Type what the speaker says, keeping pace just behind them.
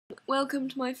Welcome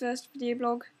to my first video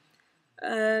blog.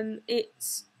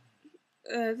 It's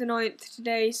the 9th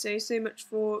today, so much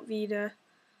for Vida.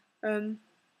 Oh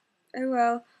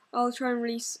well, I'll try and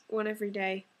release one every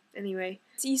day. Anyway,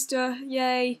 it's Easter,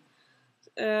 yay!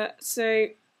 So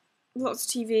lots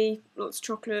of TV, lots of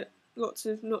chocolate, lots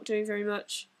of not doing very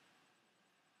much.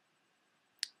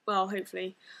 Well,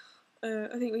 hopefully.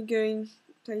 I think we're going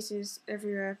places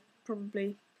everywhere,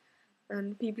 probably.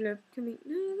 And people are coming.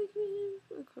 No, they're coming.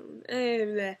 I can't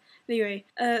remember. There. Anyway,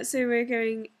 so we're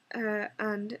going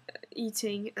and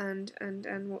eating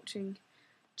and watching.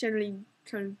 Generally,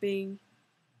 kind of being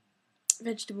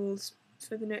vegetables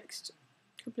for the next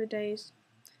couple of days.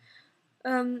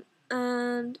 And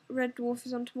Red Dwarf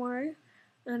is on tomorrow,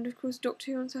 and of course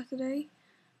Doctor Who on Saturday,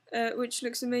 which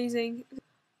looks amazing.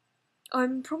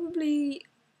 I'm probably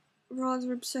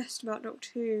rather obsessed about Doctor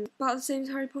Who, about the same as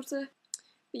Harry Potter.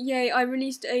 But yay, I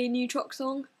released a new Choc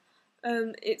song.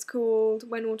 It's called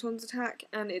When Autons Attack,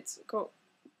 and it's about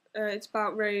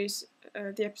Rose,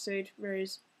 the episode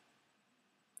Rose.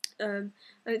 And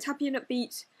it's happy and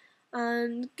upbeat,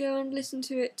 and go and listen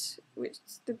to it, which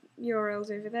the URL's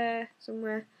over there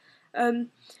somewhere.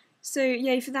 So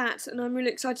yay for that, and I'm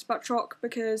really excited about Choc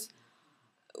because,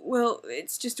 well,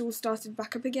 it's just all started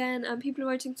back up again, and people are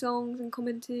writing songs and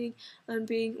commenting and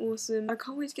being awesome. I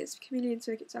can't wait to get to Chameleon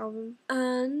Circuit's album.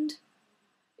 And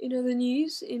in other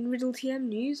news, in Riddle TM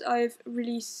news, I've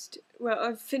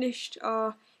finished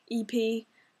our EP,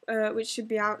 which should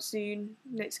be out soon,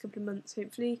 next couple of months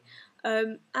hopefully.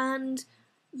 And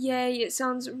yay, it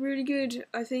sounds really good.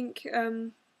 I think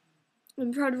I'm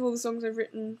proud of all the songs I've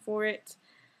written for it.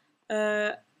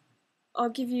 I'll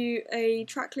give you a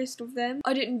track list of them.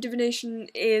 I Don't Need Divination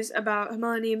is about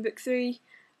Hermione in Book 3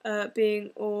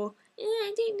 being all,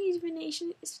 I don't need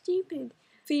divination, it's stupid.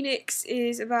 Phoenix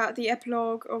is about the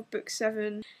epilogue of Book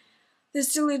 7. There's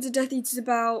still loads of Death Eaters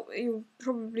about, you're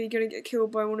probably going to get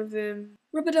killed by one of them.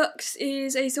 Rubber Ducks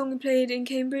is a song we played in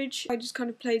Cambridge. I just kind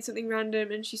of played something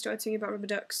random and she started singing about rubber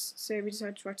ducks, so we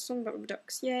decided to write a song about rubber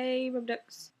ducks. Yay, rubber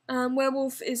ducks.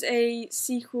 Werewolf is a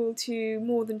sequel to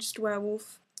More Than Just a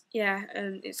Werewolf. Yeah,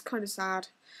 and it's kind of sad.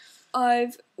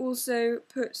 I've also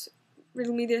put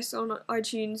Riddle Me This on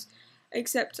iTunes,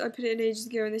 except I put it in ages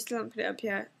ago and they still haven't put it up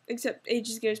yet. Except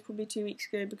ages ago is probably 2 weeks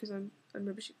ago because I'm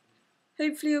rubbish.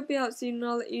 Hopefully it'll be out soon and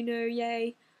I'll let you know,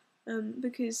 yay.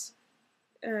 Because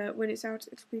when it's out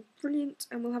it'll be brilliant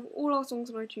and we'll have all our songs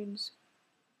on iTunes.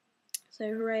 So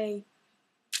hooray.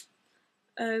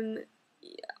 Yeah.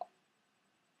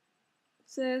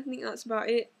 So I think that's about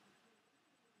it.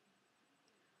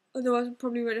 Otherwise, I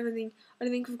probably won't have anything. I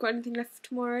don't think we've got anything left for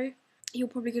tomorrow. You're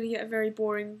probably going to get a very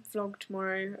boring vlog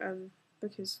tomorrow,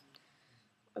 because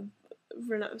I've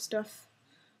run out of stuff.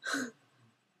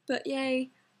 But yay,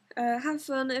 have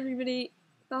fun, everybody.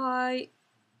 Bye.